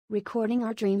Recording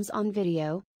our dreams on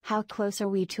video, how close are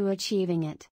we to achieving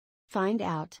it? Find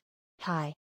out.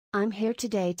 Hi. I'm here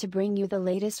today to bring you the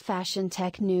latest fashion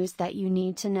tech news that you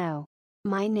need to know.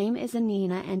 My name is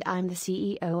Anina and I'm the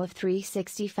CEO of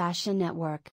 360 Fashion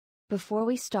Network. Before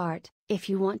we start, if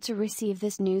you want to receive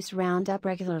this news roundup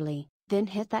regularly, then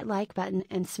hit that like button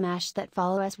and smash that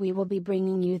follow, as we will be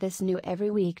bringing you this new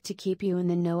every week to keep you in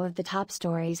the know of the top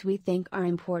stories we think are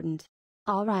important.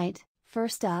 Alright,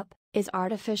 first up, is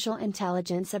artificial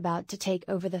intelligence about to take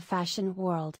over the fashion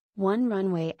world, one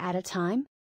runway at a time?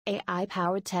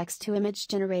 AI-powered text-to-image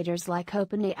generators like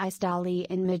OpenAI's DALL-E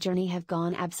and Midjourney have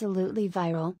gone absolutely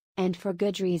viral, and for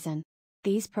good reason.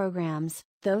 These programs,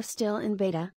 though still in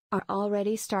beta, are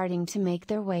already starting to make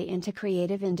their way into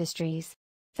creative industries.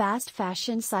 Fast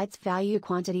fashion sites value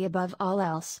quantity above all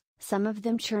else, some of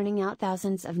them churning out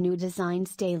thousands of new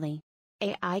designs daily.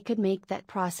 AI could make that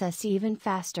process even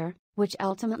faster, which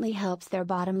ultimately helps their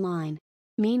bottom line.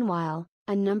 Meanwhile,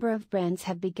 a number of brands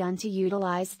have begun to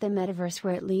utilize the metaverse,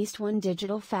 where at least one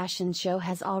digital fashion show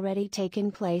has already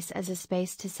taken place as a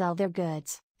space to sell their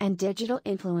goods, and digital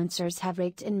influencers have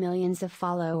raked in millions of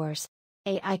followers.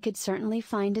 AI could certainly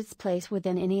find its place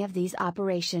within any of these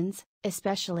operations,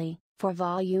 especially for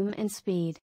volume and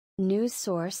speed. News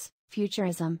source: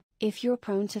 Futurism. If you're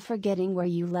prone to forgetting where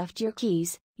you left your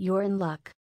keys, you're in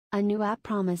luck. A new app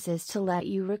promises to let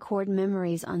you record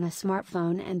memories on a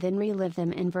smartphone and then relive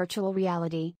them in virtual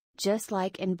reality, just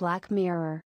like in Black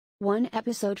Mirror. One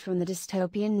episode from the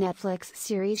dystopian Netflix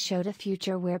series showed a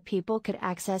future where people could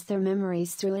access their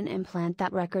memories through an implant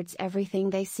that records everything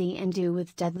they see and do,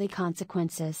 with deadly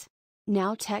consequences.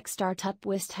 Now tech startup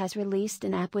Wechat has released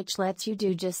an app which lets you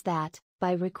do just that,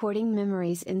 by recording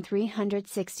memories in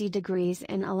 360 degrees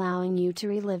and allowing you to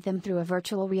relive them through a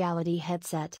virtual reality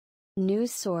headset.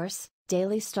 News source: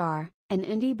 Daily Star. An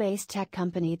indie-based tech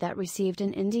company that received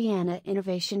an Indiana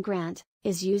Innovation Grant,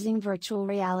 is using virtual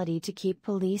reality to keep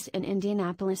police in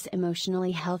Indianapolis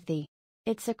emotionally healthy.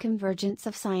 It's a convergence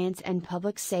of science and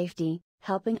public safety,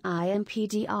 helping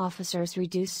IMPD officers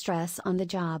reduce stress on the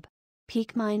job.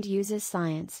 PeakMind uses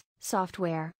science,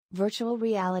 software, virtual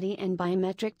reality and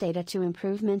biometric data to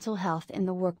improve mental health in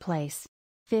the workplace.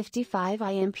 55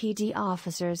 IMPD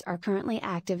officers are currently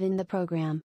active in the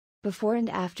program. Before and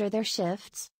after their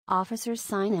shifts, officers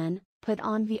sign in, put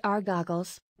on VR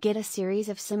goggles, get a series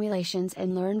of simulations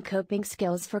and learn coping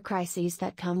skills for crises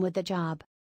that come with the job.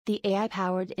 The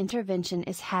AI-powered intervention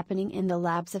is happening in the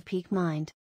labs of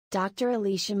PeakMind. Dr.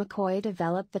 Alicia McCoy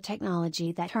developed the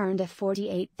technology that earned a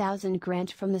 $48,000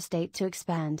 grant from the state to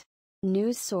expand.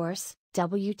 News source: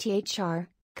 WTHR.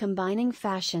 Combining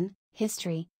fashion,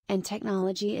 history, and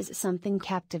technology is something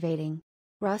captivating.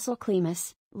 Russell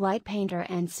Clemus, light painter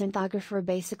and synthographer,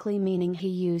 basically meaning he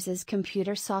uses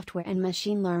computer software and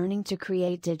machine learning to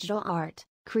create digital art,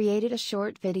 created a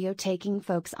short video taking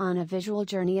folks on a visual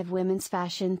journey of women's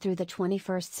fashion through the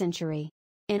 21st century.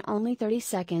 In only 30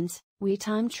 seconds, we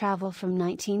time travel from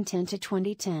 1910 to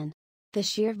 2010. The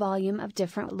sheer volume of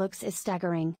different looks is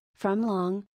staggering, from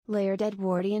long, layered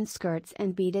Edwardian skirts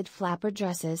and beaded flapper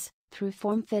dresses, through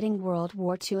form-fitting World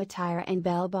War II attire and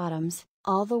bell-bottoms,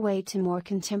 all the way to more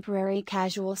contemporary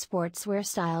casual sportswear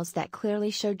styles that clearly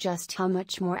show just how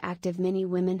much more active many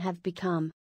women have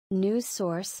become. News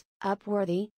source: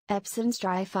 Upworthy. Epson's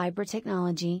dry fiber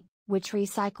technology, which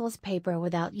recycles paper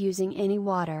without using any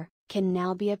water, can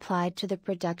now be applied to the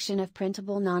production of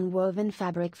printable non-woven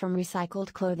fabric from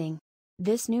recycled clothing.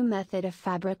 This new method of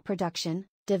fabric production,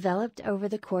 developed over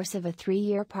the course of a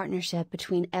 3-year partnership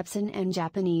between Epson and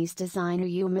Japanese designer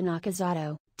Yuma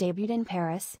Nakazato, debuted in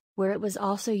Paris, where it was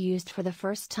also used for the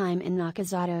first time in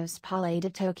Nakazato's Palais de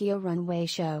Tokyo runway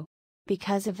show.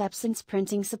 Because of Epson's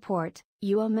printing support,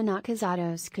 Yuma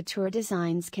Nakazato's couture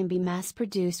designs can be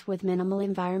mass-produced with minimal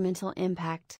environmental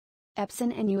impact.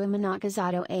 Epson and Yuma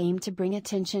Nakazato aim to bring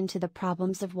attention to the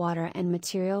problems of water and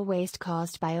material waste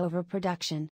caused by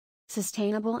overproduction.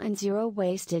 Sustainable and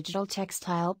zero-waste digital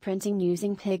textile printing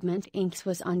using pigment inks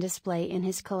was on display in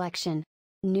his collection.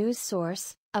 News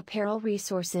source: Apparel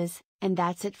Resources. And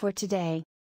that's it for today.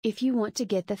 If you want to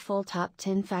get the full top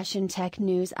 10 fashion tech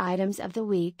news items of the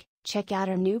week, check out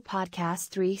our new podcast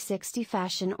 360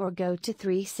 Fashion, or go to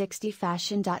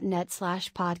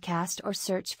 360fashion.net/podcast or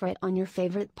search for it on your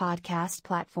favorite podcast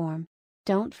platform.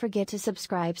 Don't forget to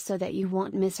subscribe so that you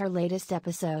won't miss our latest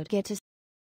episode. Get to